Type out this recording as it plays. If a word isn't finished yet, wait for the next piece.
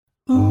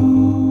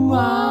Ooh,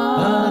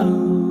 ah,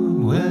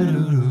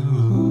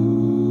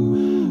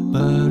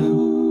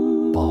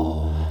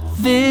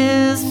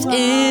 this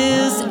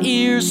is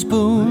Ear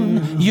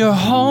Spoon, your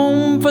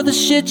home for the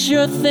shit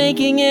you're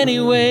thinking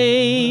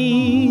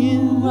anyway.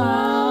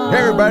 Hey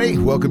everybody,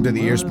 welcome to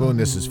the Ear Spoon.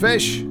 This is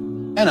Fish.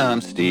 And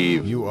I'm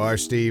Steve. You are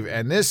Steve,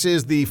 and this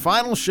is the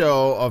final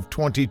show of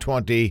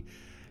 2020.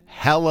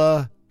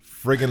 Hella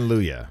friggin'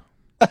 Luya,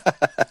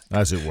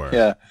 as it were.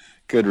 Yeah,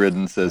 good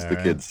riddance, as the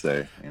kids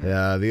say. You know?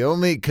 Yeah, the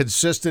only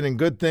consistent and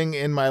good thing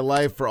in my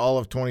life for all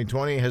of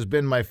 2020 has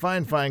been my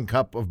fine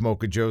cup of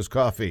Mocha Joe's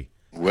coffee.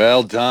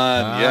 Well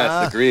done.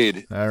 Yes,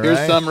 agreed. Here's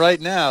right. some right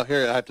now.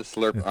 Here, I have to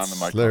slurp on the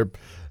microphone.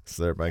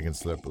 Slurp. I can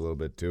slurp a little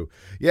bit too.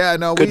 Yeah,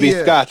 no, Could be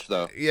scotch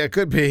though. Yeah,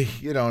 could be.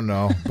 You don't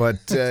know, but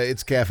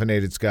it's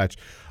caffeinated scotch.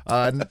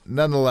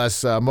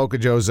 Nonetheless, Mocha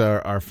Joe's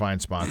our fine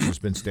sponsor. Has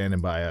been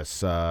standing by us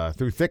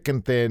through thick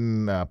and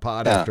thin,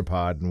 pod after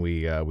pod, and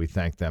we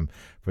thank them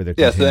for their.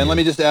 Yes, and let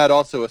me just add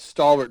also a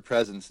stalwart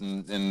presence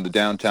in the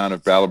downtown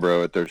of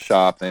Brattleboro at their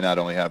shop. They not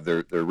only have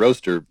their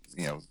roaster,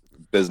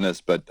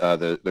 business, but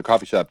the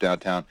coffee shop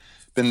downtown.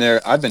 Been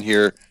there. I've been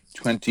here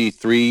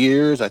 23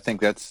 years. I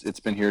think it's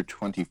been here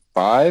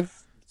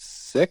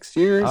 6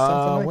 years.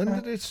 Something like when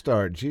that. did it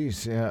start?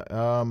 Jeez, yeah,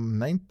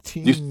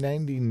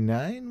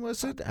 1999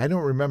 was it? I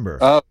don't remember.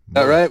 Oh,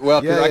 right.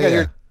 Well, 'cause I got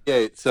here.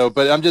 Yeah. So,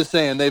 but I'm just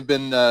saying they've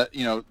been,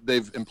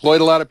 they've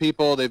employed a lot of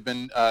people. They've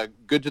been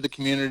good to the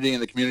community,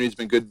 and the community's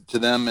been good to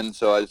them. And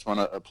so I just want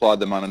to applaud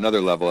them on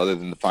another level, other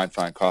than the fine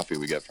coffee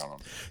we get from them.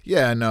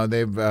 Yeah, no,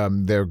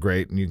 they're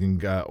great, and you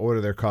can order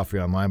their coffee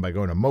online by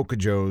going to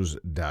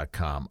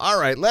mochajos.com. All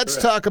right, let's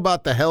talk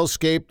about the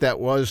hellscape that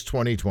was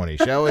 2020,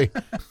 shall we?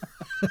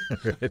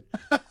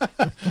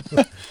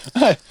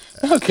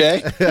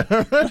 Okay.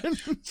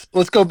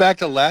 Let's go back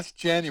to last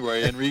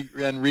January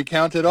and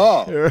recount it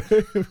all.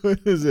 What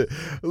is it?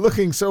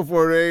 Looking so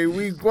forward,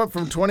 we went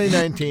from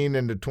 2019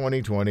 into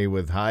 2020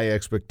 with high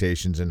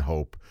expectations and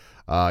hope.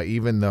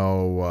 Even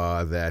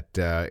though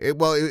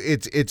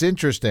it's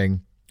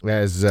interesting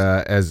as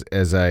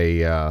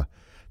I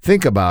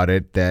think about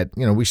it that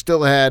we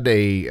still had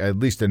at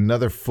least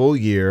another full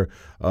year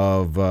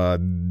of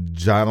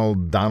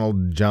Donald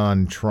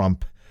John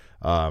Trump.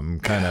 Going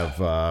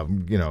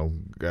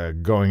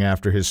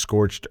after his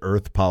scorched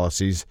earth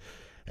policies.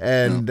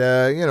 And,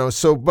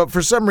 but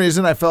for some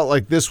reason I felt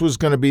like this was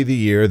going to be the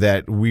year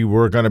that we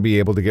were going to be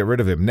able to get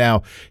rid of him.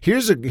 Now,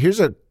 here's a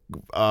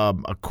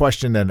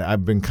question that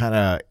I've been kind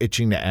of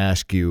itching to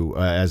ask you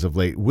as of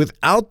late.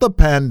 Without the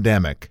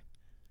pandemic,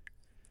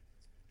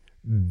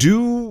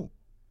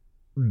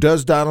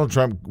 does Donald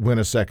Trump win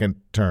a second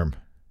term?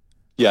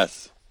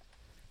 Yes.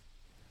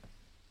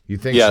 You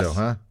think so,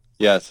 huh?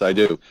 Yes, I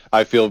do.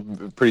 I feel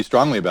pretty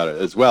strongly about it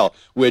as well,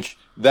 how do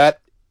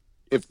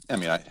I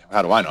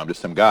know? I'm just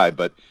some guy,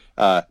 but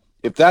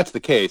if that's the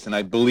case, and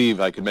I believe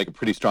I could make a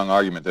pretty strong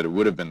argument that it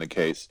would have been the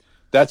case,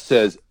 that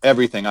says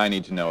everything I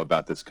need to know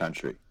about this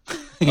country.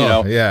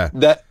 Yeah.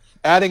 That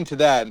adding to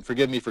that, and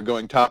forgive me for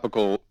going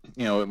topical,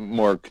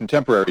 more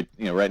contemporary,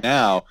 right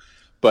now,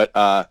 but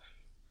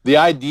the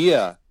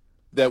idea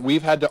that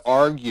we've had to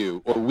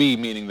argue, or we,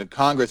 meaning the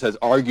Congress, has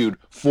argued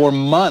for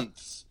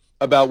months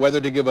about whether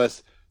to give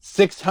us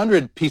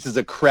 600 pieces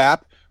of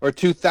crap or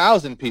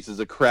 2,000 pieces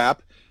of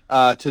crap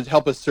to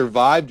help us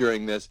survive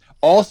during this,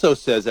 also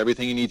says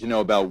everything you need to know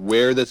about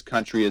where this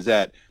country is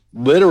at.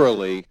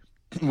 Literally,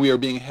 we are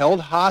being held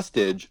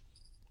hostage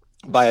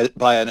by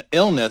an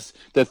illness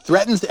that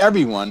threatens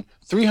everyone,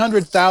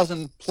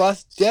 300,000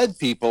 plus dead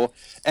people,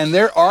 and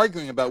they're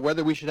arguing about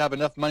whether we should have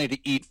enough money to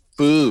eat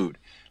food.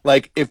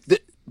 Like,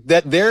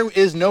 that there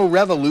is no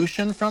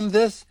revolution from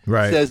this,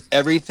 right, says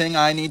everything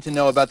I need to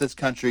know about this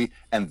country,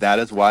 and that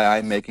is why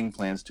I'm making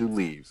plans to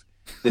leave.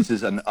 This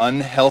is an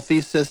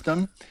unhealthy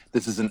system.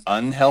 This is an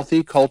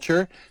unhealthy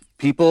culture.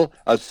 People,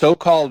 a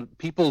so-called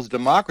people's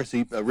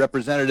democracy, a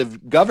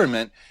representative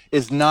government,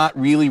 is not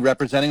really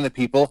representing the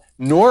people,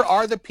 nor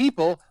are the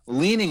people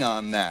leaning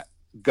on that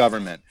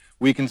government.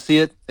 We can see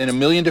it in a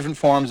million different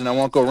forms, and I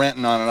won't go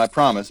ranting on it, I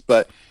promise,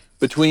 but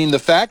between the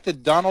fact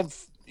that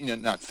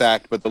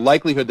the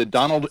likelihood that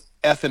Donald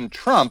effing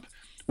Trump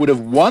would have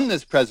won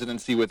this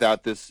presidency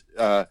without this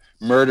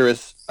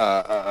murderous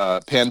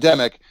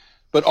pandemic,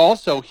 but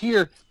also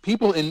here,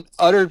 people in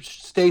utter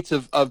states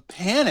of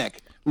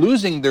panic,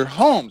 losing their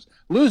homes,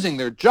 losing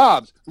their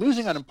jobs,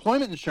 losing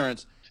unemployment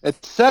insurance,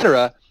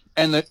 etc.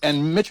 And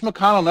Mitch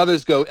McConnell and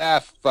others go,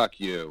 fuck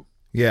you.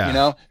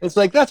 Yeah. It's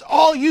like, that's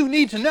all you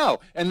need to know.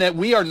 And that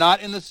we are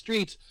not in the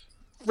streets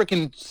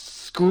freaking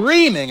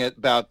screaming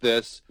about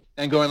this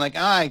and going like,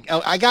 I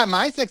got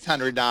my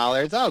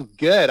 $600. Oh,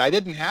 good. I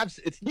didn't have,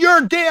 it's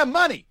your damn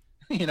money.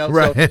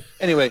 Right. So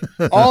anyway,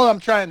 all I'm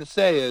trying to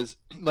say is,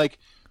 like,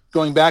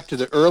 going back to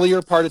the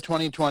earlier part of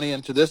 2020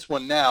 and to this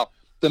one now,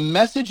 the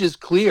message is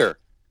clear.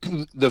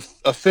 The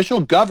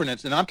official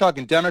governance, and I'm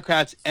talking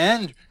Democrats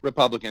and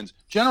Republicans,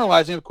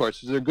 generalizing, of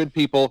course, they're good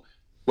people.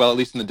 Well, at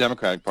least in the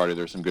Democratic Party,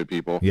 there's some good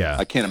people. Yeah.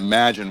 I can't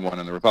imagine one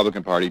in the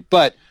Republican Party.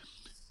 But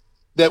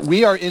that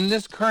we are in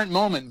this current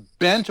moment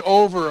bent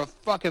over a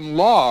fucking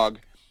log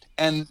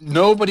and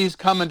nobody's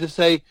coming to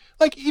say,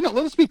 like,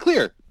 let's be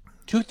clear,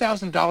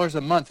 $2,000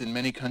 a month in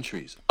many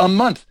countries. A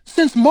month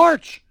since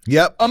March.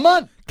 Yep. A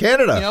month.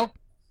 Canada.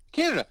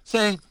 Canada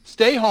saying,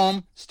 stay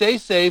home, stay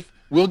safe.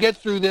 We'll get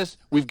through this.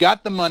 We've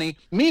got the money.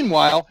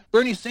 Meanwhile,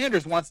 Bernie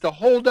Sanders wants to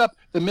hold up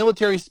the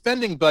military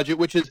spending budget,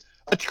 which is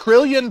 $1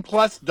 trillion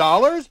plus.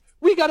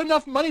 We got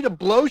enough money to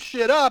blow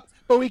shit up,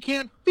 but we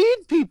can't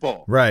feed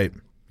people. Right.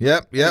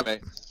 Yep.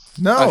 Anyway,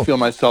 No, I feel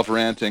myself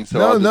ranting.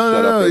 So I'll just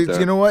shut up right there.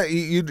 You know what?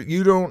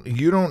 You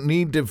don't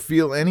need to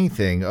feel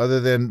anything other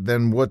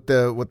than what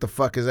the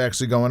fuck is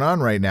actually going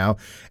on right now,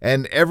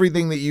 and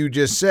everything that you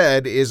just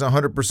said is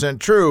 100%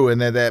 true. And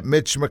that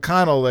Mitch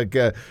McConnell, like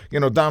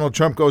Donald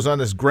Trump goes on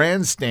this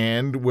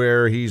grandstand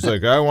where he's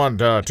like, I want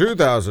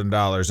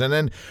 $2,000, and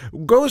then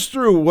goes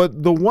through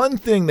what the one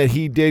thing that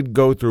he did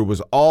go through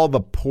was all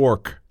the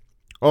pork.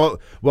 Oh,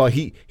 well,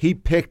 he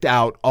picked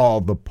out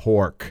all the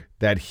pork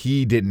that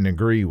he didn't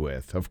agree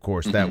with, of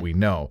course, that we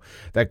know.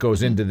 That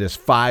goes into this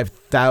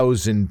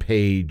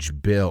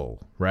 5,000-page bill,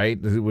 right?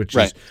 Which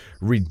is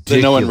ridiculous.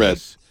 That no one read.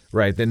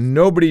 Right, that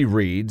nobody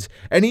reads.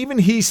 And even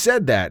he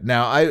said that.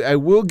 Now, I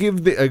will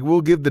give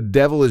the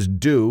devil his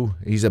due.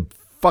 He's a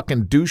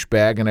fucking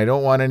douchebag, and I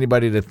don't want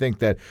anybody to think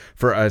that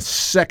for a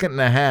second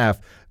and a half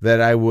that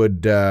I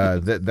would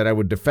that I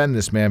would defend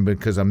this man,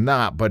 because I'm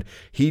not. But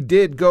he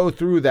did go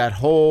through that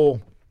whole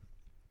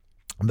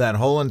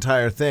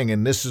entire thing,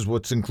 and this is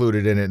what's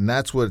included in it, and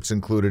that's what's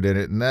included in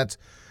it, and that's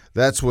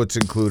what's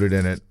included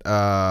in it.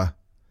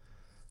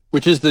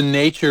 Which is the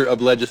nature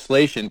of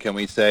legislation, can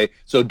we say?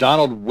 So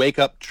Donald Wake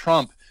Up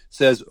Trump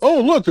says,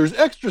 "Oh, look, there's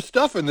extra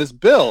stuff in this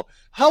bill."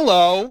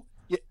 Hello,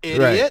 you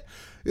idiot. Right.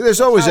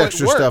 There's always That's how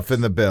extra it works. stuff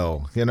in the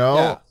bill,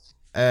 Yeah.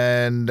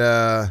 and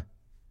I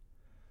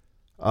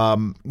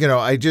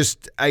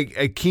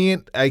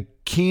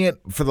can't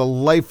for the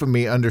life of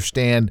me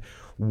understand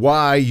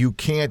why you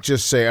can't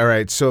just say, all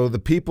right, so the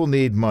people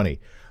need money.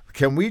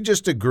 Can we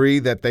just agree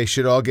that they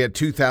should all get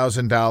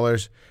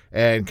 $2,000,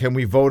 and can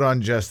we vote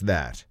on just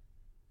that?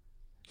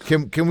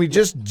 Can we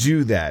just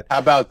do that? How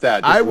about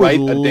that? Just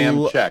write a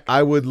damn check.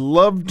 I would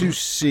love to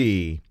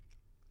see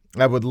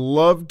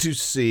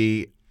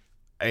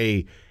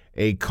a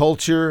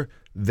culture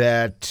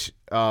that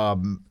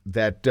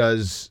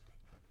does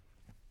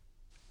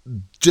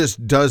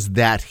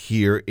that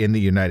here in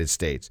the United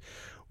States.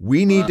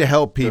 We need to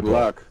help people. Good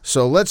luck.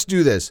 So let's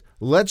do this.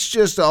 Let's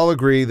just all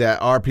agree that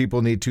our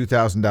people need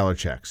 $2,000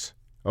 checks.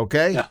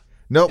 Okay? Yeah.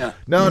 Nope. Yeah.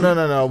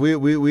 No.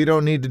 We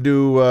don't need to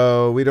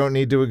do. We don't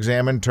need to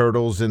examine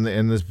turtles in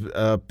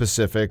the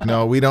Pacific.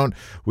 No, we don't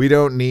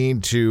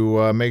need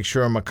to make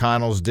sure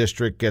McConnell's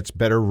district gets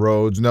better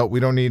roads. No,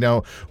 we don't need.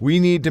 No, we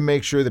need to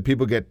make sure that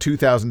people get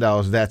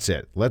 $2,000. That's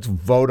it. Let's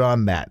vote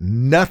on that.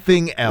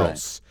 Nothing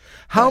else. Right.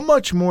 How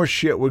much more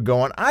shit would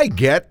go on? I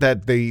get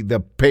that the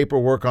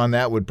paperwork on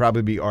that would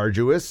probably be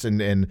arduous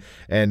and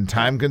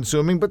time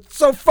consuming, but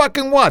so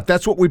fucking what?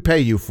 That's what we pay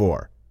you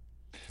for.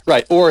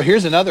 Right. Or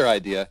here's another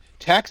idea.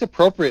 Tax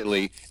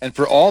appropriately, and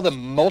for all the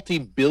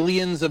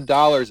multi-billions of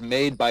dollars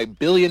made by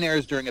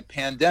billionaires during a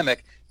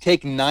pandemic,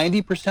 take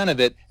 90% of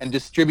it and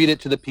distribute it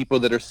to the people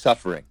that are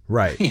suffering.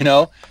 Right.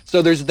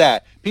 So there's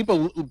that.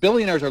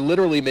 Billionaires are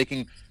literally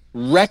making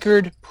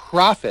record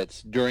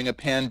profits during a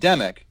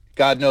pandemic.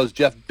 God knows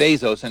Jeff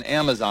Bezos and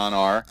Amazon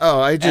are.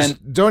 Oh,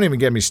 don't even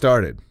get me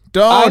started.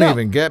 Don't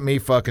even get me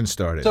fucking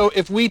started. So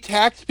if we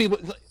tax people,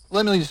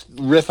 let me just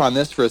riff on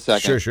this for a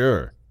second.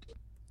 Sure.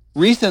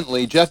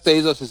 Recently, Jeff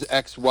Bezos'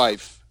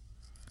 ex-wife,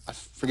 I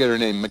forget her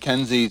name,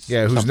 Mackenzie.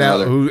 Yeah,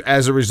 who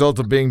as a result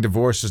of being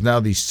divorced is now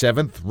the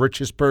 7th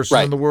richest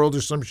person in the world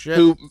or some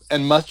shit.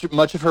 And much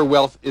of her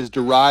wealth is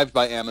derived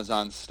by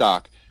Amazon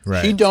stock.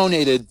 Right. She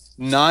donated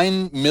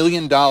 $9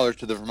 million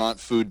to the Vermont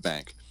Food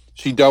Bank.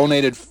 She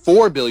donated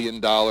 $4 billion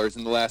in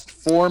the last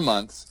 4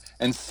 months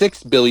and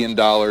 $6 billion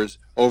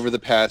over the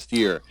past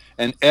year.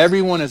 And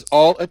everyone is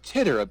all a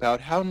titter about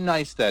how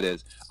nice that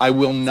is. I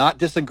will not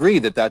disagree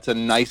that that's a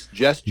nice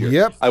gesture.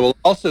 Yep. I will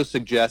also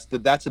suggest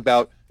that that's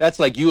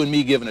like you and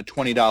me giving a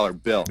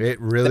 $20 bill. It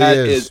really is. That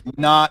is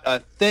not a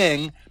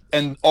thing.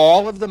 And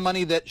all of the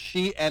money that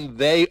she and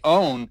they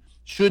own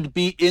should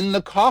be in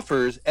the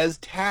coffers as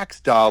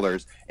tax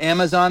dollars.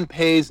 Amazon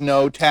pays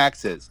no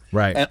taxes.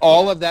 Right. And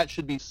all of that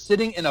should be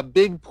sitting in a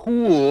big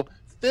pool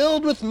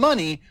filled with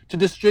money to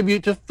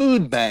distribute to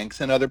food banks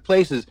and other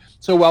places.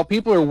 So while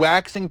people are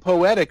waxing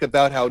poetic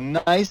about how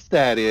nice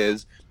that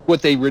is,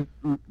 what they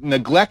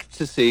neglect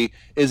to see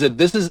is that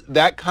this is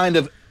that kind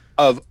of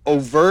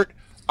overt,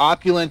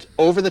 opulent,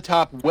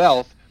 over-the-top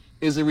wealth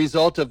is a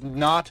result of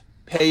not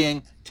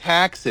paying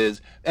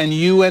taxes, and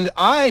you and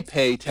I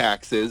pay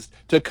taxes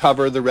to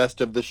cover the rest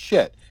of the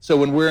shit. So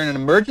when we're in an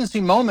emergency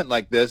moment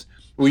like this,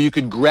 where you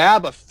could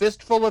grab a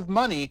fistful of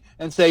money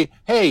and say,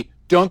 hey,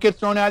 don't get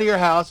thrown out of your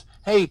house,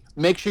 hey,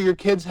 make sure your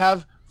kids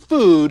have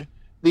food,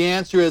 the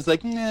answer is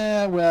like,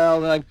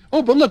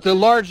 but look, the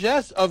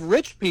largesse of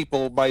rich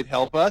people might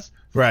help us.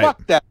 Right.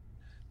 Fuck that.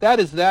 That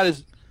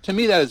is to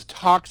me, that is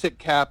toxic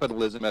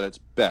capitalism at its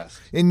best.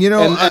 And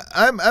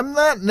I'm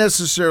not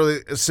necessarily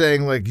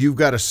saying like you've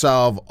got to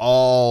solve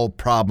all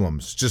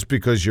problems just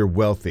because you're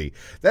wealthy.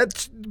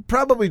 That's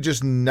probably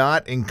just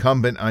not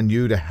incumbent on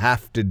you to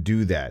have to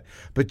do that.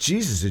 But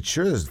Jesus, it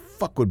sure as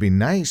fuck would be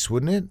nice,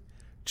 wouldn't it?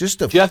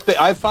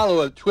 I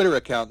follow a Twitter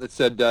account that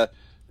said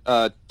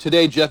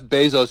today Jeff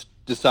Bezos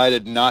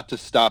decided not to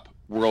stop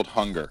world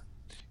hunger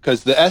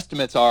because the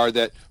estimates are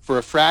that for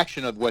a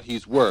fraction of what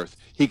he's worth,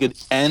 he could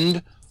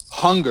end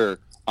hunger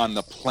on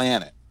the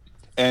planet.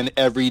 And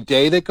every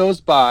day that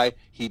goes by,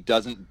 he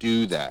doesn't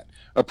do that.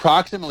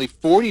 Approximately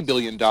 $40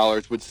 billion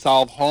would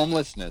solve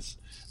homelessness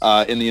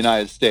in the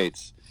United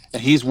States.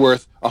 And he's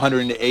worth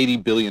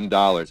 $180 billion.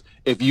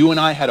 If you and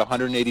I had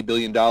 $180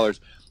 billion,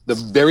 the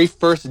very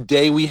first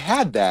day we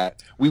had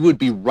that, we would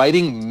be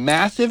writing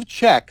massive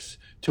checks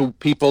to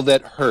people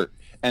that hurt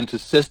and to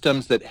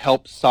systems that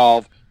help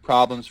solve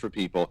problems for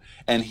people.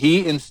 And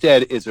he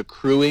instead is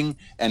accruing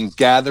and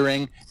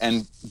gathering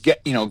and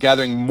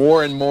gathering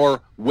more and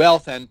more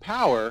wealth and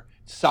power,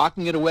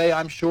 socking it away,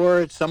 I'm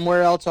sure,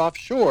 somewhere else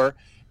offshore.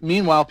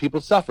 Meanwhile,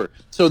 people suffer.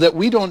 So that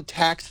we don't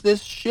tax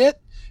this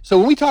shit. So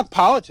when we talk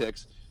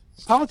politics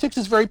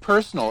is very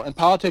personal, and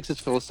politics is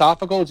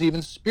philosophical, it's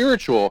even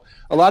spiritual.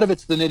 A lot of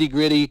it's the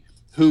nitty-gritty,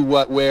 who,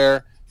 what,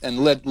 where, and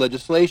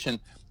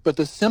legislation. But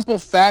the simple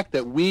fact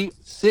that we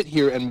sit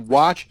here and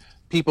watch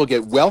people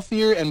get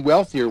wealthier and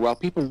wealthier while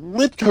people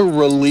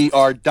literally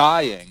are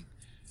dying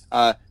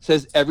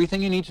says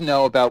everything you need to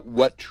know about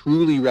what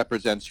truly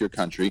represents your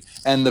country.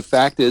 And the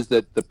fact is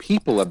that the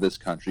people of this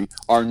country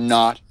are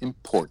not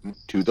important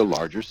to the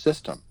larger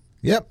system.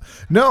 Yep.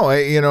 No,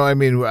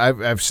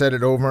 I've said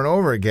it over and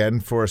over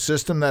again. For a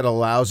system that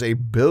allows a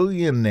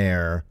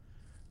billionaire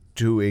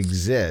to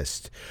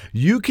exist,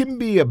 you can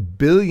be a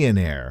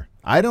billionaire.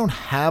 I don't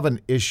have an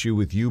issue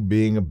with you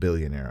being a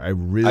billionaire. I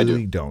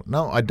really don't.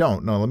 No, I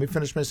don't. No, let me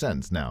finish my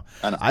sentence now.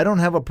 I don't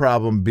have a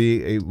problem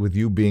with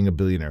you being a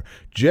billionaire.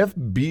 Jeff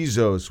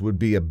Bezos would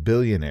be a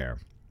billionaire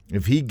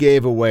if he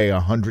gave away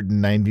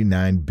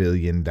 $199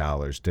 billion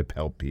to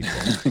help people.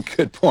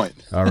 Good point.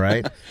 All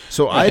right?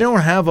 So I don't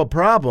have a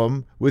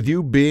problem with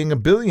you being a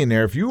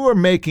billionaire. If you are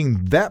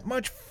making that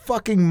much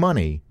fucking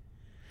money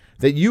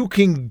that you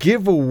can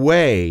give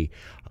away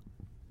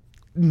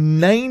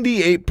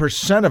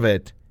 98% of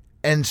it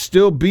and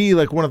still be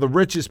like one of the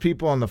richest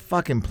people on the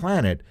fucking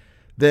planet,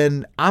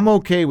 then I'm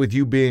okay with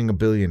you being a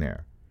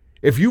billionaire.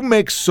 If you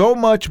make so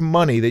much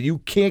money that you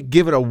can't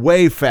give it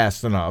away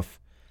fast enough,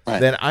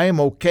 then I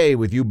am okay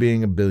with you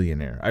being a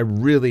billionaire. I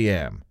really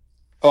am.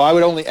 Oh, I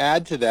would only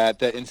add to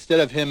that instead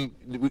of him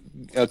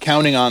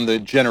counting on the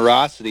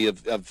generosity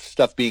of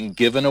stuff being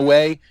given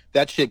away,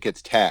 that shit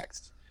gets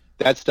taxed.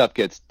 That stuff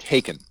gets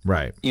taken.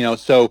 Right.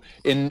 So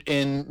in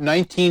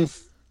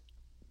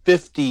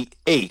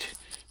 1958,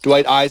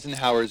 Dwight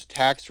Eisenhower's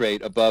tax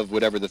rate above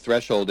whatever the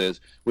threshold is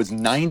was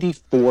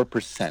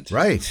 94%.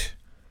 Right.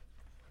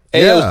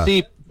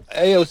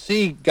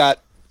 AOC got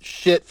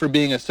shit for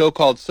being a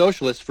so-called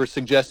socialist for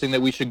suggesting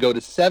that we should go to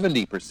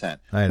 70%.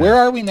 Where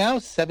are we now?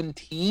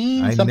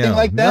 17? Something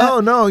like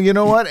that? No. You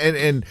know what?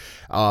 And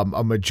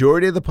a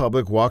majority of the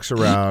public walks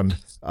around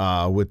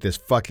with this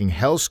fucking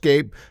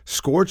hellscape,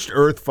 scorched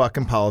earth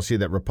fucking policy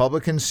that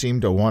Republicans seem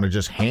to want to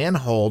just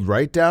handhold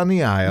right down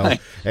the aisle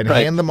and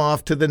hand them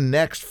off to the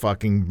next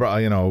fucking,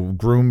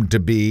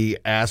 groomed-to-be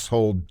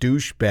asshole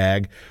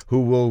douchebag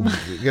who will,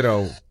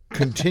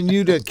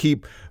 continue to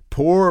keep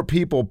poor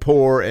people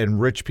poor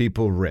and rich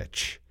people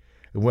rich.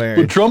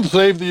 But Trump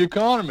saved the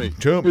economy.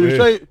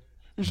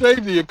 He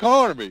saved the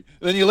economy. And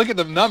then you look at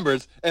the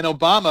numbers, and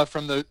Obama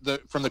from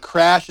the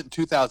crash in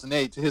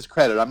 2008, to his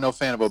credit, I'm no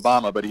fan of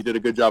Obama, but he did a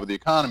good job with the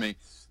economy.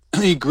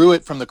 He grew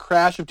it from the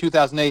crash of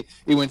 2008.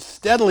 It went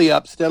steadily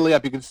up.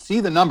 You can see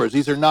the numbers.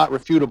 These are not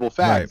refutable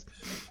facts. Right.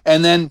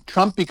 And then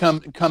Trump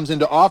comes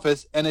into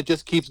office, and it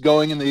just keeps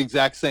going in the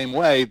exact same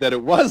way that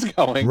it was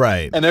going.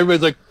 Right. And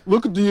everybody's like,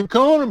 look at the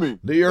economy.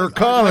 The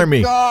economy.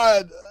 Oh, my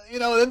God.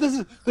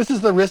 This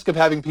is the risk of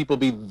having people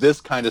be this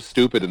kind of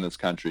stupid in this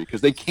country because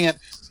they can't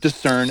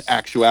discern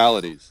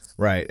actualities.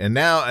 Right. And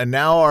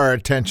now our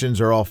attentions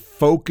are all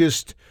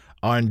focused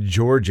on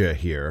Georgia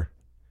here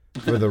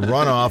for the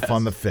runoff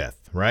on the 5th.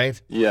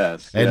 Right?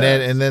 Yes. And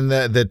then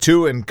the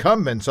two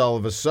incumbents all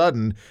of a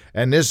sudden,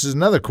 and this is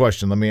another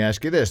question. Let me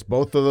ask you this.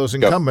 Both of those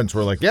incumbents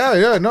were like,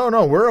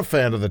 no, we're a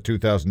fan of the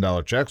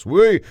 $2,000 checks.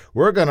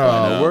 We're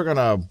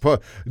gonna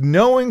put,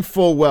 knowing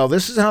full well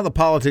this is how the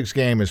politics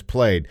game is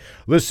played.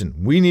 Listen,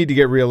 we need to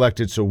get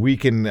reelected so we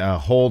can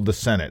hold the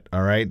Senate,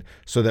 all right?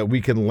 So that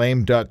we can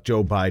lame duck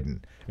Joe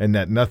Biden. And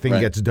that nothing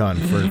gets done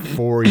for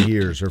 4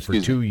 years or for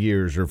 2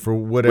 years or for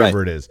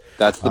whatever it is.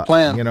 That's the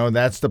plan.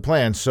 That's the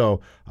plan.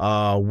 So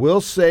we'll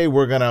say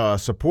we're going to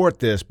support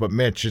this, but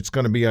Mitch, it's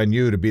going to be on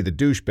you to be the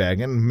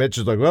douchebag. And Mitch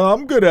is like, well,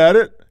 I'm good at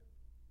it.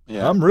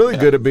 Yeah. I'm really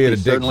good at being a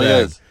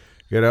dickbag.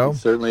 You know, It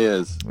certainly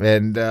is.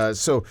 and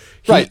so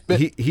Right, but-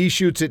 he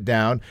shoots it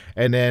down,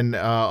 and then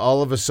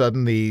all of a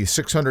sudden the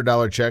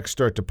 $600 checks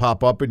start to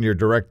pop up in your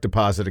direct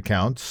deposit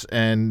accounts,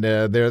 and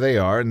there they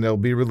are, and they'll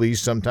be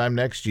released sometime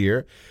next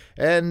year,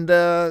 and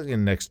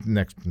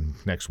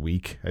next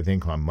week, I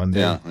think on Monday,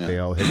 Yeah. they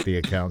all hit the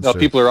accounts. No,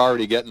 people are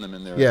already getting them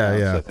in their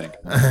accounts,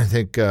 I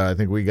think. I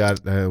think we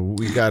got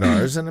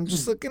ours, and I'm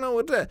just like,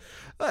 what the.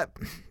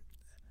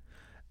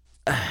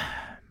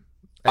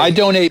 I'm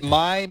donating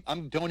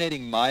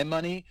my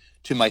money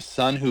to my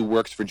son who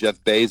works for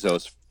Jeff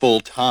Bezos full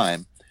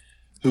time,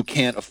 who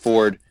can't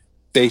afford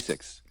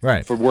basics.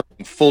 Right. For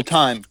working full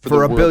time for the a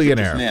world's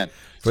billionaire. richest man.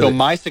 For So the-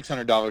 my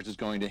 $600 is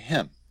going to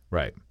him.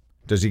 Right.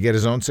 Does he get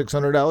his own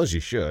 $600? He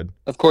should.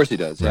 Of course he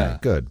does. Yeah.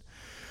 Right, good.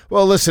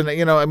 Well, listen,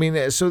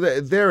 so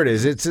there it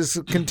is. It's this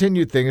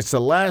continued thing. It's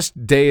the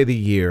last day of the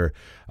year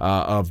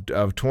of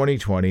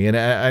 2020, and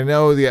I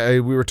know we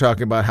were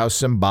talking about how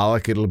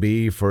symbolic it'll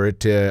be for it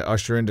to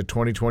usher into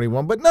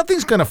 2021, but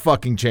nothing's going to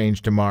fucking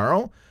change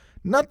tomorrow.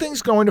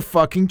 Nothing's going to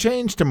fucking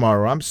change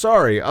tomorrow. I'm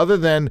sorry. Other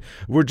than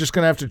we're just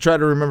going to have to try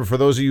to remember, for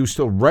those of you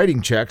still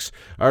writing checks,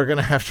 are going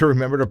to have to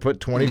remember to put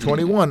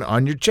 2021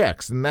 on your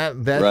checks, and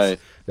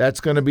that's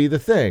going to be the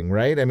thing,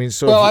 right? I mean,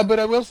 so but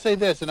I will say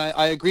this, and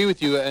I agree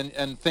with you,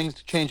 and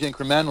things change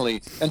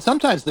incrementally, and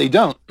sometimes they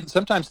don't.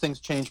 Sometimes things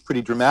change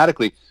pretty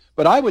dramatically.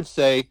 But I would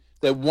say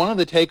that one of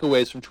the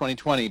takeaways from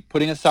 2020,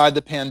 putting aside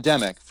the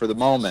pandemic for the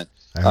moment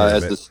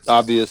as this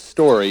obvious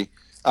story,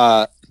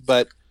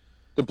 but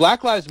the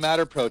Black Lives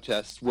Matter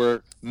protests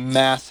were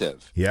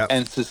massive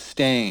and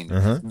sustained.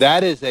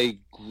 That is a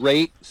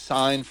great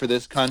sign for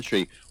this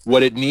country.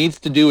 What it needs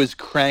to do is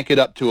crank it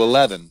up to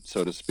 11,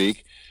 so to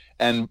speak.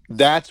 And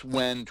that's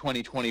when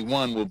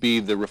 2021 will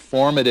be the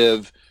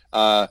reformative,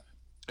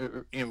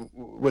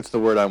 what's the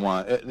word I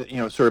want?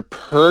 Sort of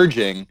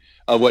purging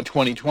of what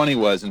 2020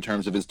 was in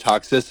terms of its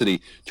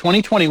toxicity.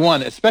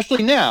 2021,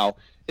 especially now,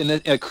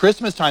 at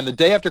Christmas time, the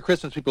day after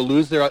Christmas, people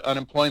lose their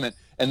unemployment,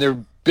 and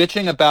they're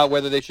bitching about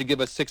whether they should give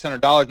us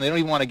 $600, and they don't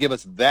even want to give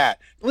us that.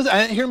 Listen,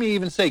 I didn't hear me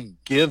even say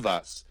give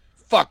us.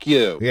 Fuck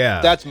you. Yeah.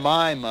 That's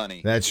my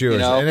money. That's yours. You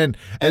know?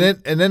 And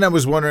then I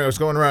was wondering, I was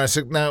going around, I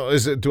said, now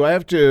do I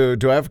have to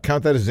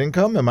count that as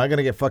income? Am I going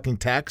to get fucking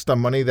taxed on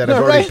money that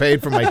I've already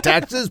paid for my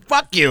taxes?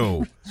 Fuck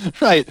you.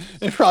 Right.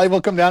 It probably will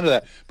come down to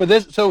that. But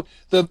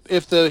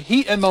if the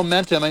heat and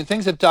momentum,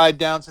 things have died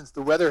down since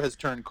the weather has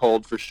turned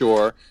cold for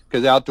sure,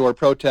 because outdoor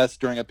protests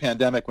during a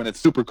pandemic when it's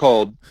super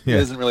cold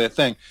isn't really a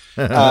thing.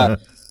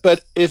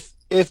 But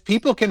if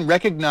people can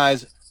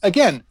recognize,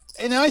 again,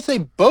 and I say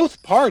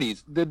both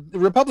parties, the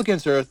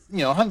Republicans are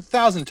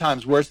 1,000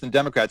 times worse than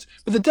Democrats,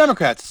 but the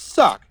Democrats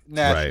suck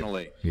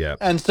nationally. Right. Yeah.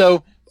 And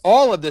so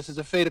all of this is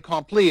a fait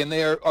accompli, and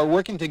they are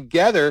working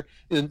together,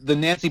 the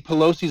Nancy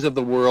Pelosi's of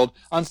the world.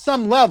 On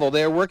some level,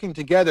 they are working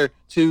together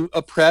to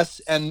oppress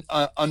and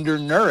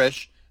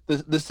undernourish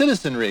the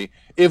citizenry.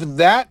 If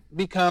that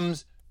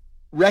becomes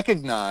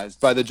recognized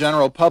by the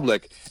general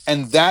public,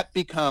 and that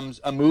becomes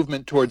a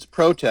movement towards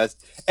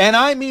protest, and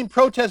I mean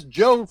protest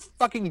Joe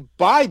fucking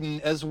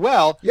Biden as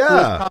well, who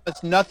has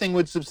promised nothing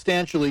would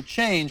substantially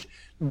change,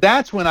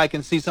 that's when I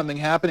can see something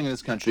happening in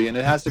this country, and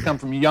it has to come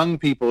from young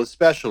people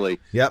especially.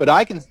 But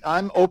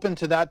I'm open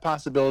to that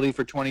possibility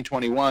for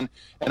 2021,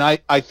 and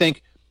I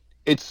think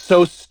it's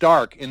so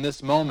stark in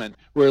this moment.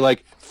 We're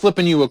like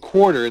flipping you a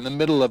quarter in the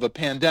middle of a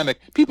pandemic.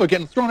 People are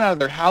getting thrown out of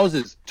their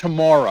houses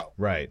tomorrow.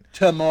 Right.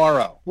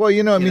 Tomorrow. Well,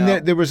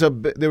 there was a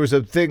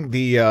thing.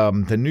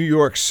 The New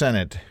York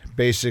Senate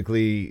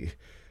basically,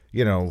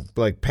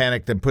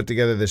 panicked and put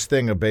together this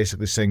thing of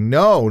basically saying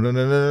no.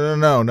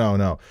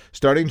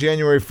 Starting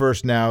January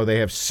 1st now, they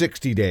have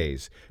 60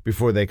 days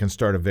before they can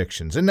start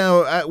evictions. And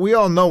now we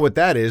all know what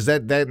that is.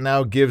 That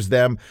now gives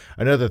them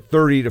another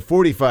 30 to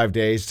 45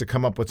 days to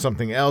come up with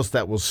something else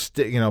that will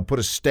put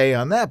a stay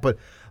on that. But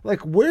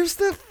where's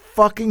the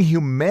fucking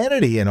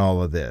humanity in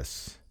all of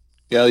this?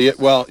 Yeah,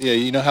 well,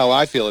 you know how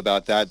I feel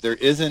about that. There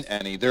isn't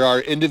any. There are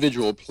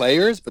individual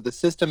players, but the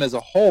system as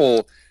a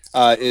whole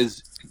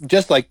is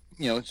just like,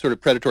 sort of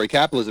predatory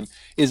capitalism,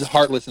 is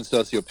heartless and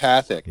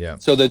sociopathic. Yeah.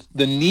 So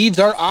the needs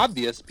are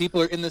obvious.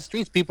 People are in the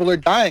streets. People are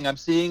dying. I'm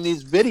seeing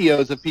these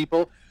videos of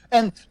people.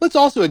 And let's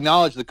also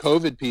acknowledge the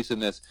COVID piece in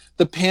this.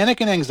 The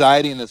panic and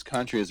anxiety in this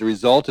country as a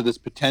result of this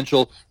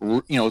potential,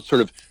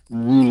 sort of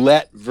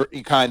roulette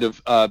kind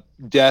of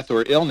death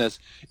or illness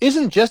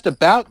isn't just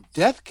about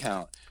death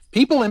count.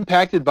 People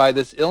impacted by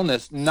this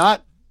illness,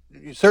 not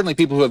certainly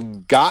people who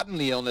have gotten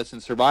the illness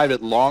and survived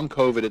it, long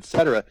COVID, et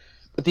cetera,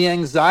 but the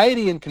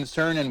anxiety and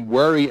concern and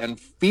worry and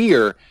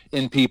fear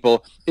in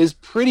people is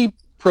pretty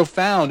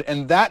profound,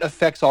 and that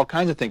affects all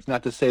kinds of things,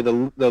 not to say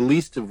the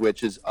least of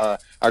which is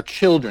our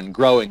children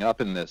growing up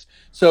in this.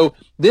 So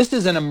this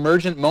is an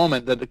emergent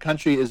moment that the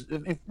country is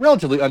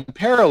relatively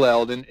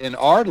unparalleled in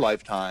our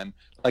lifetime.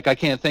 I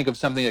can't think of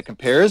something that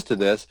compares to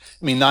this.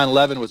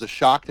 9/11 was a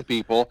shock to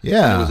people.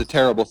 Yeah. It was a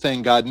terrible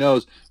thing, God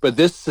knows. But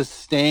this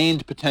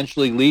sustained,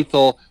 potentially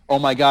lethal, oh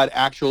my God,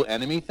 actual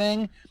enemy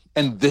thing,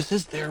 and this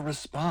is their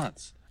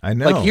response. I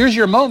know. Here's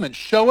your moment.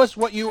 Show us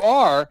what you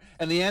are.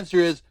 And the answer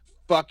is,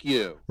 fuck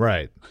you.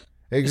 Right.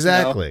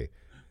 Exactly.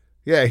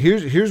 Yeah,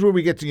 here's where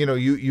we get to,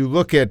 you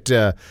look at,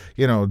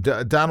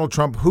 Donald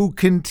Trump, who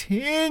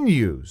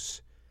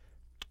continues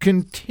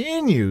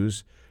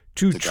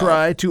to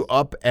try to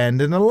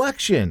upend an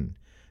election.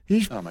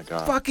 He Oh my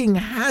God. fucking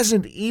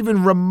hasn't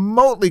even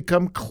remotely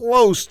come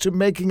close to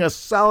making a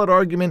solid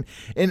argument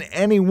in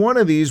any one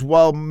of these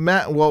while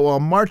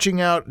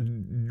marching out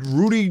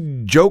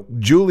Rudy Joke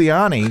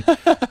Giuliani,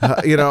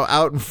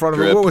 out in front of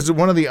Drip. what was it?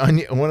 One of the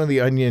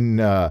onion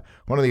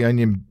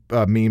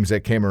memes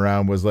that came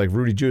around was like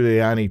Rudy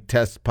Giuliani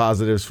tests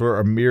positives for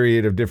a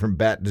myriad of different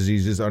bat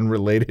diseases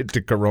unrelated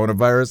to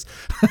coronavirus.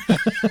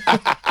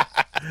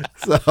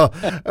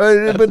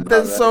 But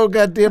that's so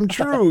goddamn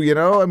true,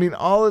 I mean,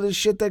 all of this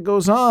shit that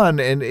goes on,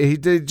 and he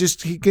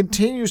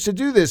continues to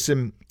do this,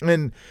 and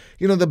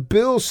the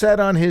bill sat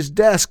on his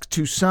desk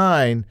to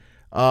sign,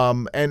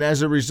 and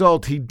as a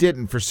result, he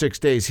didn't for 6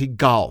 days. He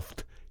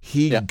golfed.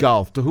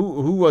 Golfed.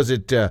 Who was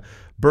it?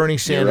 Bernie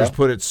Sanders Nero.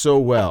 put it so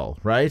well,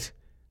 right?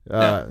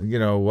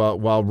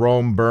 While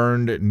Rome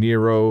burned,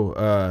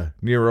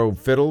 Nero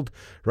fiddled,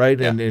 right?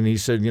 Yeah. And he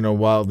said,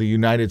 while the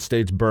United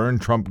States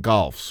burned, Trump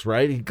golfs,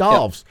 right? He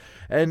golfs. Yeah.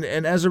 And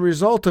as a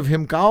result of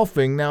him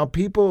golfing, now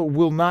people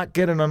will not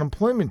get an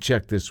unemployment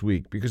check this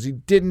week because he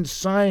didn't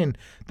sign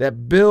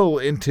that bill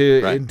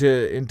into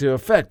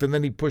effect. And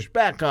then he pushed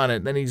back on it.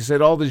 And then he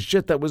said all this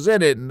shit that was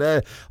in it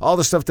and all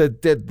the stuff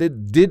that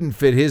didn't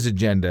fit his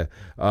agenda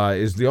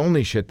is the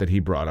only shit that he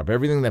brought up.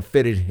 Everything that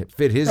fit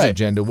his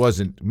agenda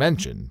wasn't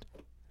mentioned.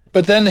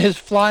 But then his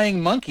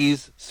flying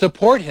monkeys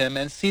support him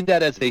and see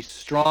that as a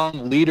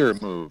strong leader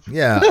move.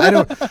 Yeah, I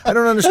don't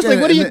understand. Like,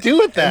 what do you do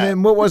with that? And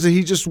then what was it?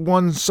 He just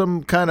won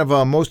some kind of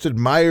a most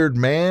admired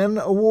man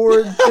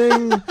award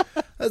thing.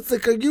 That's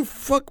like,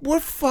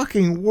 what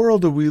fucking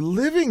world are we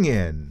living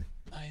in?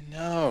 I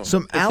know.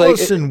 Some It's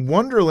Alice like in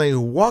Wonderland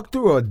who walked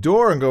through a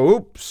door and go,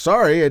 "Oops,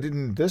 sorry, I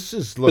didn't." This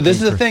is looking. But this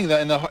is the thing,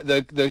 and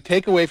the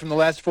takeaway from the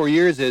last 4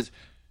 years is,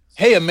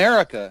 hey,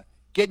 America,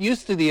 get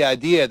used to the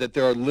idea that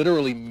there are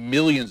literally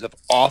millions of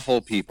awful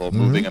people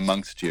moving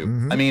amongst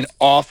you. I mean,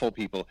 awful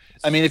people.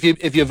 I mean, if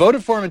you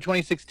voted for him in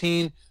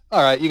 2016,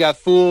 all right, you got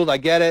fooled. I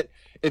get it.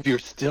 If you're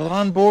still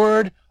on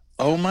board,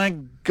 oh my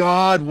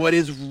God, what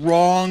is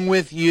wrong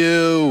with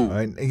you?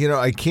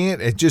 I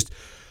can't. It just.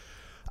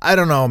 I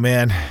don't know,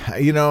 man.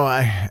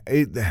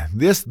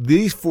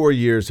 These 4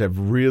 years have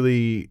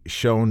really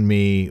shown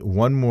me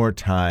one more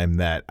time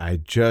that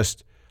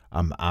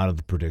I'm out of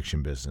the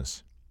prediction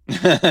business.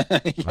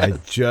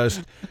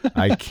 Yes.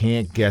 I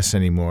can't guess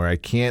anymore. I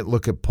can't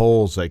look at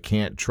polls. I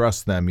can't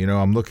trust them.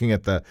 I'm looking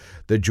at the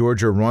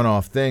Georgia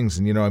runoff things,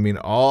 and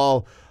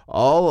all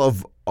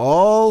of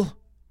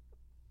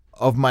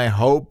my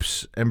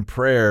hopes and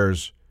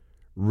prayers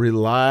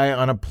rely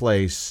on a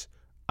place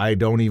I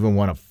don't even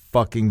want to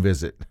fucking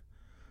visit.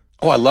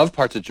 Oh, I love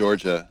parts of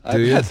Georgia.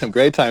 I've had some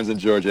great times in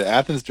Georgia.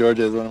 Athens,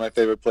 Georgia is one of my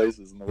favorite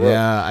places in the world.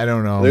 Yeah, I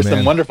don't know. There's man.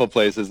 some wonderful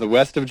places. The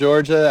west of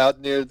Georgia,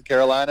 out near the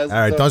Carolinas. All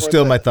right, don't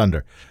steal my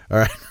thunder. All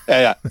right.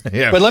 Yeah.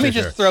 Yeah, but let me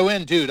for just throw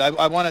in, dude.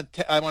 I want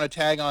to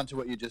tag on to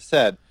what you just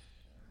said.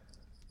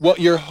 What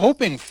you're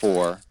hoping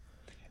for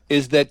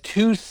is that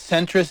two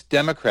centrist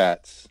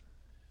Democrats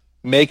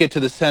make it to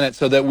the Senate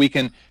so that we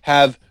can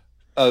have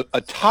a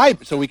tie.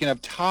 So we can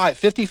have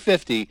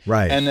 50-50,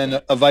 right, and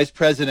then a vice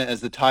president as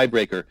the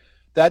tiebreaker.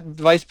 That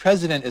vice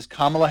president is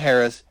Kamala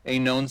Harris, a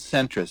known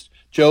centrist.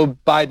 Joe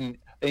Biden,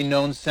 a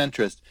known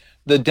centrist.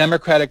 The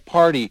Democratic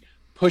Party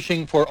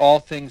pushing for all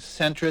things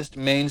centrist,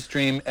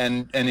 mainstream,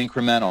 and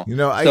incremental.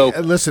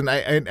 Listen.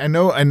 I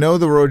know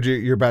the road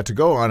you're about to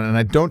go on, and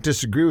I don't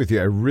disagree with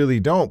you. I really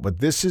don't. But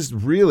this is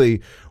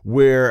really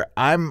where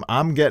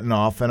I'm getting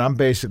off, and I'm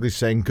basically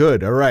saying,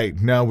 good. All right,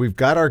 now we've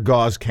got our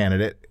Gauze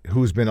candidate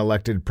who's been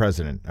elected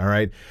president. All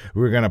right,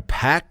 we're going to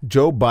pack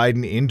Joe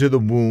Biden into the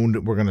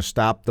wound. We're going to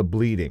stop the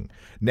bleeding.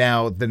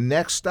 Now, the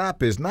next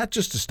stop is not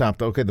just to stop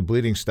the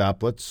bleeding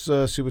stop. Let's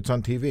see what's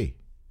on TV.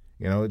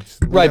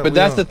 But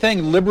that's the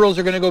thing. Liberals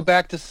are going to go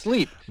back to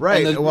sleep.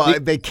 Right.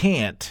 They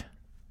can't.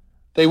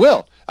 They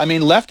will. I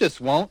mean,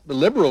 leftists won't. The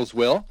liberals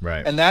will.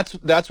 Right. And that's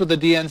what the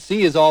DNC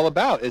is all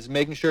about, is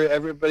making sure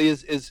everybody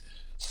is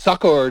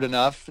succored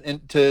enough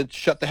to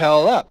shut the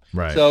hell up.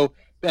 Right. So,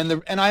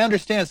 and I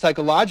understand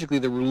psychologically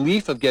the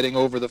relief of getting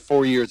over the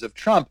 4 years of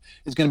Trump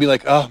is going to be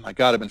like, oh my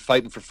God, I've been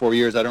fighting for 4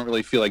 years. I don't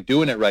really feel like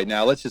doing it right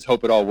now. Let's just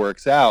hope it all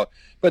works out.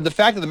 But the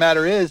fact of the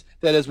matter is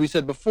that, as we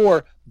said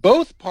before,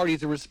 both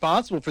parties are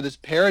responsible for this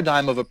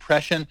paradigm of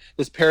oppression,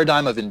 this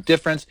paradigm of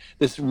indifference,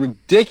 this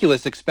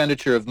ridiculous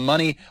expenditure of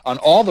money on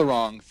all the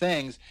wrong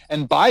things.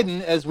 And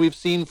Biden, as we've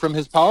seen from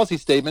his policy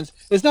statements,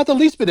 is not the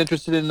least bit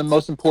interested in the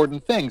most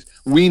important things.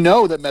 We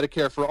know that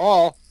Medicare for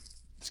All,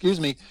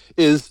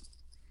 is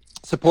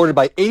supported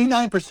by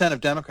 89%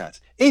 of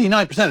Democrats.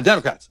 89% of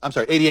Democrats. I'm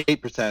sorry,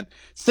 88%.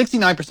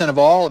 69% of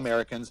all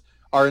Americans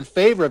are in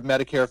favor of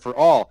Medicare for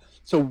All.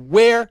 So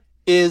where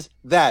is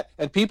that?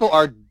 And people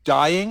are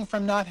dying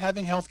from not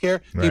having health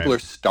care. Right. People are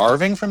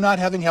starving from not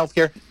having health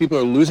care. People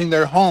are losing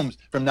their homes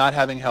from not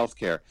having health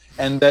care.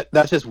 And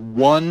that's just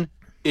one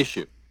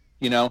issue.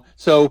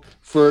 So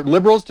for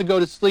liberals to go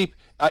to sleep,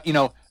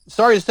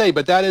 sorry to say,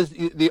 but that is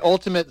the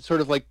ultimate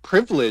sort of like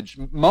privilege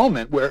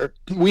moment where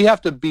we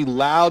have to be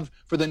loud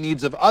for the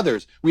needs of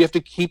others. We have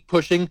to keep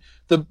pushing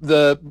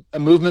the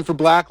movement for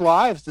Black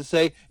lives to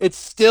say it's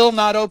still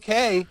not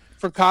okay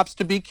for cops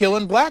to be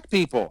killing black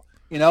people.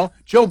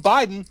 Joe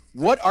Biden,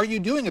 what are you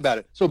doing about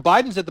it? So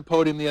Biden's at the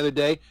podium the other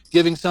day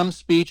giving some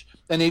speech,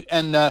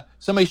 and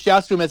somebody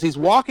shouts to him as he's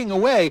walking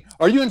away,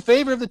 "Are you in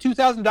favor of the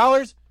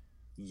 $2,000?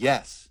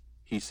 Yes,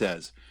 he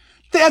says.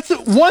 That's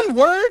one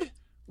word?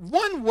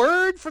 One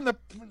word from the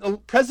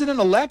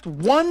president-elect?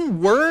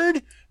 One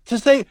word to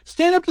say,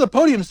 stand up to the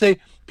podium and say,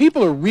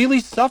 people are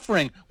really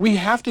suffering. We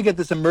have to get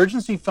this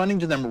emergency funding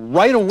to them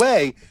right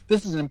away.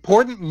 This is an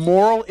important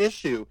moral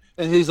issue.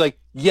 And he's like,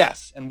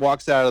 yes, and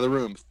walks out of the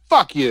room.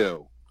 Fuck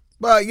you.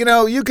 Well,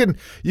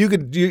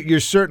 you're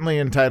certainly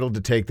entitled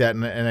to take that,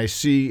 and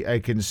I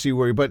can see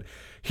where but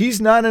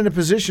he's not in a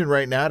position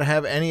right now to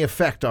have any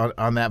effect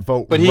on that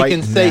vote. But he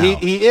can say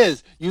he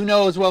is. You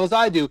know as well as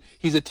I do.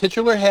 He's a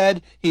titular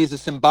head. He's a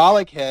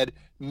symbolic head.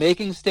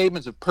 Making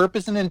statements of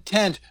purpose and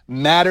intent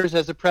matters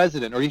as a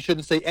president, or he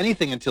shouldn't say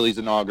anything until he's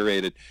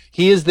inaugurated.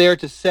 He is there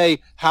to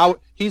say how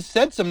he's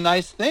said some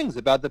nice things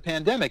about the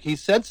pandemic. He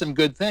said some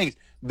good things.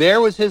 There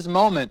was his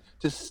moment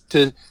to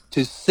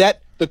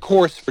set the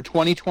course for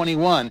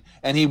 2021,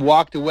 and he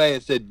walked away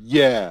and said,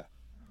 "Yeah,"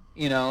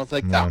 It's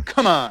like, oh,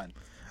 come on.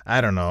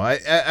 I don't know.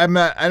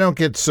 I don't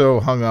get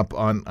so hung up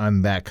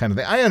on that kind of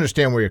thing. I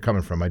understand where you're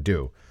coming from. I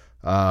do.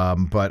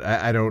 But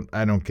I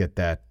don't get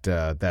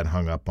that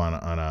hung up on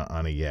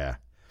a yeah.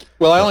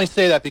 Well, I only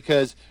say that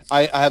because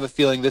I have a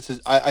feeling this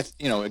is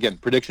again,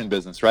 prediction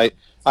business, right?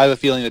 I have a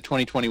feeling that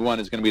 2021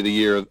 is going to be the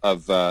year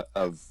of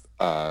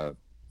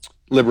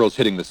liberals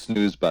hitting the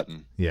snooze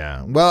button.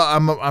 Yeah. Well,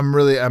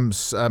 I'm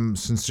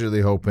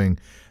sincerely hoping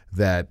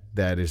that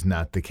is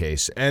not the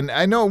case, and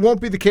I know it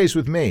won't be the case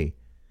with me.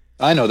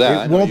 I know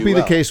that. It won't be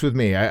the case with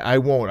me. I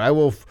won't. I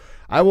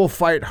will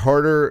fight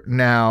harder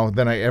now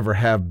than I ever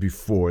have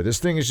before. This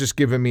thing has just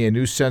given me a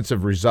new sense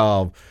of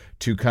resolve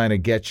to kind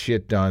of get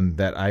shit done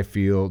that I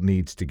feel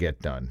needs to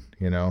get done,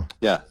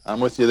 Yeah, I'm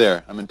with you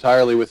there. I'm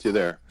entirely with you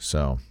there.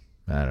 So,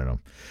 I don't know.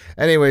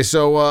 Anyway,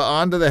 so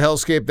on to the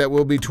hellscape that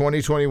will be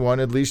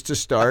 2021, at least to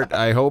start.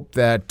 I hope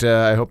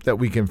that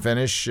we can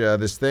finish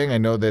this thing. I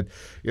know that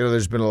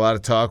there's been a lot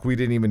of talk. We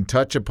didn't even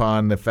touch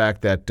upon the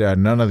fact that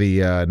none of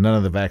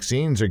the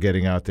vaccines are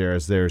getting out there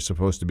as they're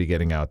supposed to be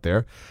getting out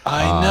there.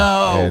 I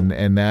know,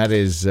 and that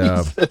is.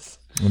 And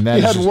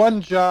that had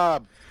one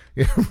job.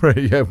 Yeah, right.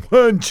 Yeah,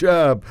 one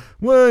job.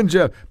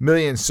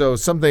 Millions. So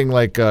something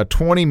like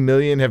 20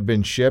 million have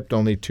been shipped.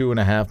 Only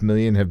 2.5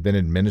 million have been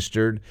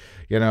administered.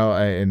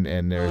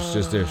 And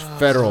there's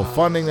federal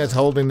funding that's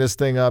holding this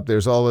thing up.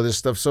 There's all of this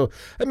stuff. So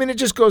I mean, it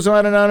just goes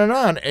on and on and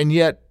on. And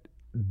yet,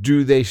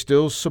 do they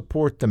still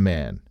support the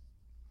man?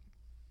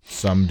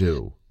 Some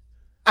do.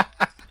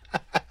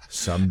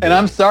 Some do. And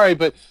I'm sorry,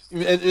 but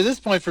at this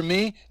point, for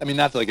me, I mean,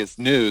 not like it's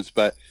news,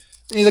 but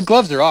the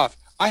gloves are off.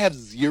 I have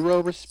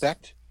zero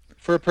respect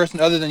for a person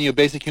other than a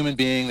basic human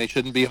being. They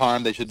shouldn't be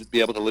harmed. They should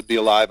be able to be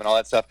alive and all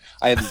that stuff.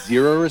 I have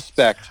zero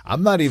respect.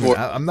 I'm not with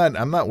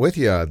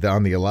you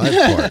on the alive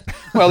part.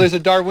 Well, there's a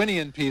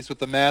Darwinian piece with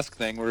the mask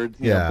thing where,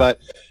 but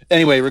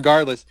anyway,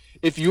 regardless,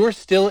 if you're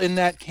still in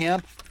that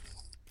camp,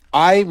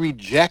 I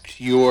reject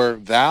your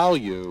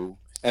value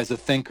as a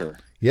thinker.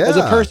 Yeah. As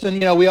a person,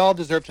 we all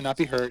deserve to not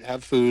be hurt,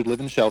 have food, live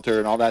in shelter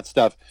and all that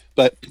stuff.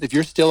 But if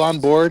you're still on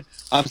board,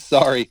 I'm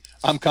sorry.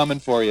 I'm coming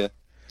for you.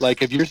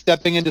 Like, if you're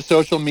stepping into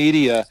social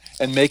media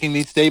and making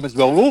these statements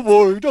about, oh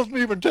boy, he doesn't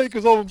even take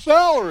his own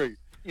salary.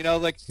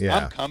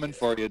 I'm coming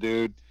for you,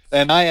 dude.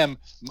 And I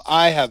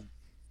have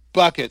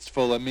buckets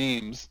full of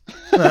memes.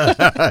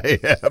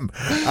 I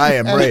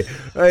am right.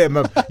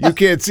 You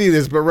can't see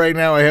this, but right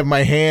now I have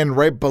my hand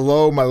right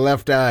below my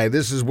left eye.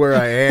 This is where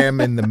I am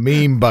in the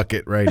meme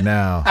bucket right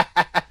now.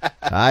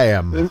 I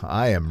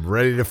am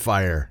ready to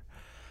fire.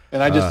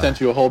 And I just sent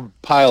you a whole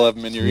pile of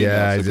them in your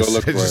email.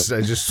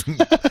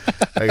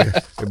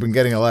 I've been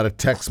getting a lot of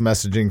text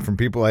messaging from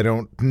people I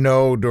don't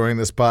know during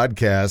this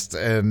podcast,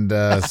 and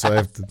so I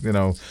have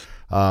to,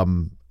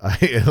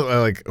 I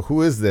like,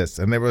 who is this?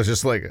 And they were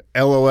just like,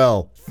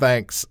 LOL,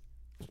 thanks.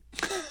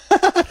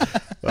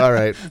 All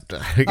right.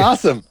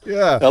 Awesome.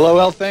 Yeah.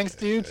 LOL, thanks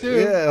to you too.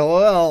 Yeah,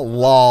 LOL,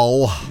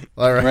 lol.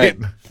 All right.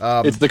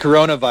 It's the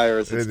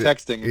coronavirus. It's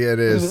texting. Yeah, it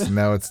is.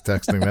 Now it's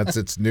texting. That's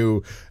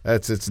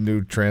its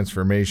new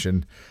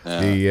transformation.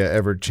 The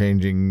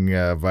ever-changing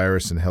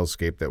virus and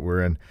hellscape that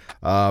we're in.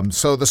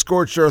 So the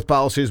scorched earth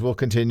policies will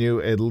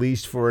continue at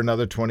least for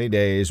another 20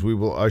 days. We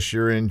will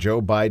usher in Joe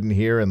Biden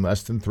here in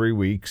less than 3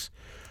 weeks.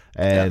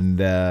 And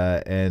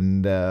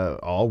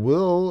all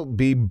will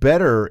be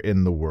better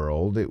in the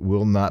world. It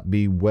will not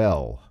be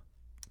well.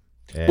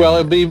 Well,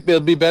 it'll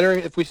be better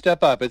if we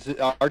step up. It's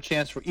our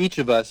chance for each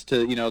of us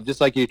to,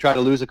 just like you try to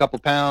lose a couple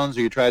pounds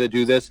or you try to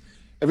do this,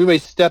 everybody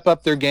step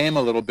up their game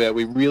a little bit.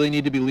 We really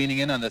need to be leaning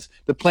in on this.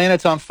 The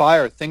planet's on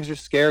fire. Things are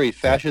scary.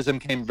 Fascism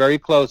came very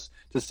close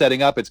to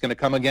setting up. It's going to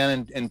come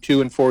again in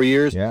 2 and 4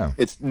 years. Yeah.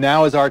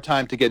 Now is our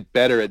time to get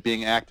better at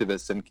being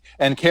activists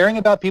and caring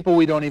about people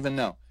we don't even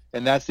know.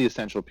 And that's the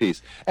essential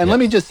piece. And let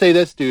me just say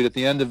this, dude, at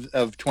the end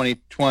of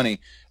 2020,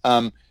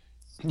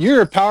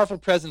 you're a powerful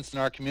presence in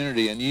our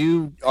community, and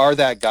you are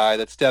that guy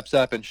that steps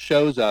up and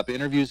shows up,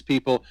 interviews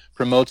people,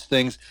 promotes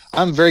things.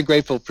 I'm very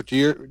grateful for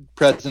your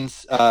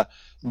presence.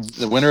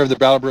 The winner of the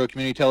Brattleboro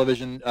Community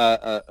Television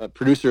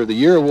Producer of the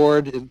Year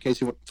Award, in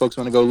case you folks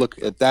want to go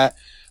look at that.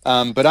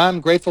 But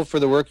I'm grateful for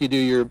the work you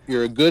do.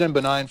 You're a good and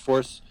benign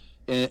force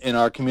in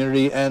our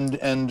community,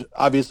 and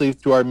obviously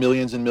to our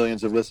millions and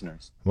millions of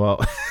listeners.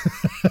 Well,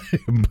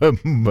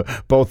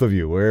 both of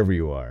you, wherever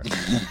you are.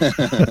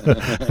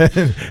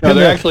 No,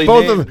 they're actually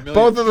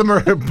both of them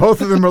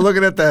are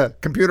looking at the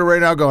computer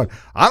right now, going,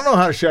 "I don't know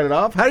how to shut it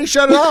off. How do you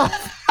shut it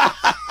off?"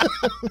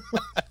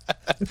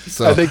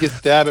 So, I think you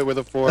stab it with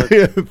a fork.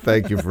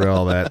 Thank you for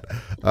all that.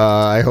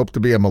 I hope to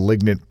be a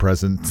malignant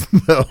presence.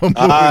 Go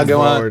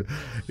on.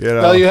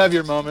 Well, you have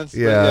your moments.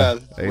 Yeah,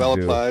 well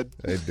applied.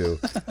 I do.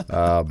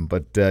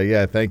 But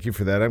thank you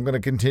for that. I'm going to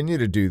continue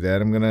to do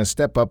that. I'm going to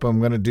step up. I'm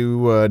going to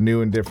do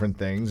new and different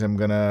things. I'm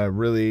going to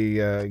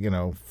really,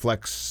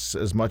 flex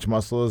as much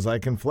muscle as I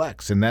can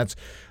flex. And that's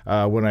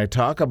when I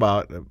talk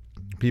about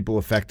people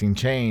affecting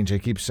change, I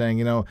keep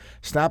saying,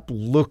 stop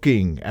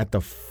looking at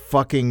the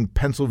fucking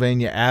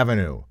Pennsylvania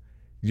Avenue.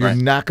 You're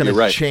not going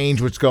to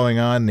change what's going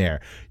on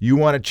there. You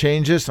want to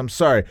change this? I'm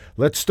sorry.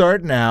 Let's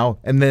start now,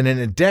 and then in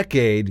a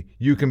decade,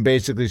 you can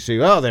basically say,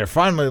 oh, they're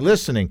finally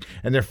listening.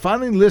 And they're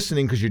finally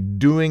listening because you're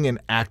doing and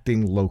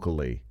acting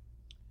locally.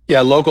 Yeah,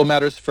 local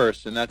matters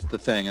first, and that's the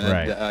thing. And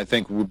I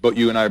think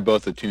you and I are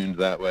both attuned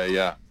that way,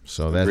 yeah.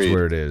 So that's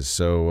where it is.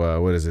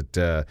 So what is it?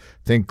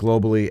 Think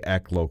globally,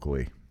 act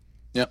locally.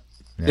 Yep.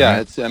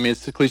 Yeah,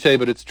 it's a cliche,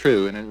 but it's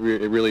true, and it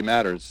really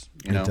matters.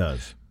 It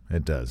does.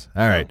 It does.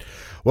 All right.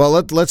 Well,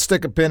 let's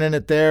stick a pin in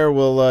it there.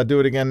 We'll do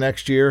it again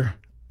next year.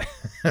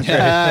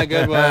 Yeah,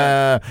 good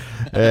one.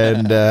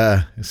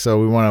 And so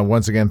we want to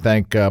once again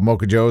thank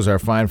Mocha Joe's, our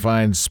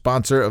fine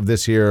sponsor of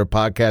this here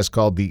podcast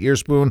called The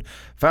Earspoon.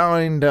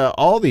 Find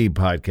all the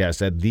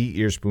podcasts at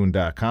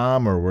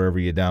theearspoon.com or wherever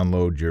you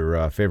download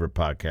your favorite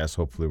podcasts.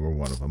 Hopefully we're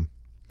one of them.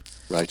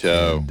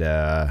 Righto.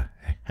 And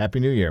Happy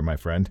New Year, my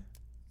friend.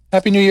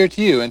 Happy New Year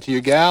to you and to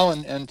your gal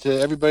and to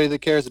everybody that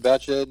cares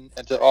about you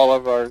and to all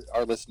of our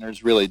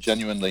listeners, really,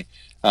 genuinely.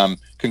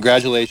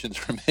 Congratulations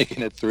for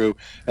making it through,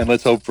 and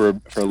let's hope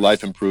for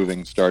life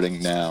improving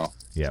starting now.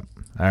 Yep.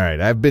 All right.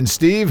 I've been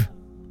Steve.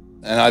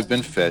 And I've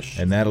been Fish.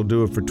 And that'll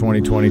do it for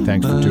 2020.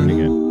 Thanks for tuning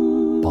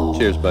in.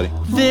 Cheers, buddy.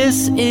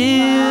 This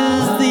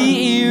is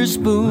the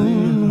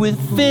Earspoon with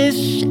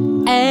Fish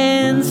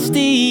and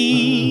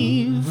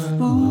Steve.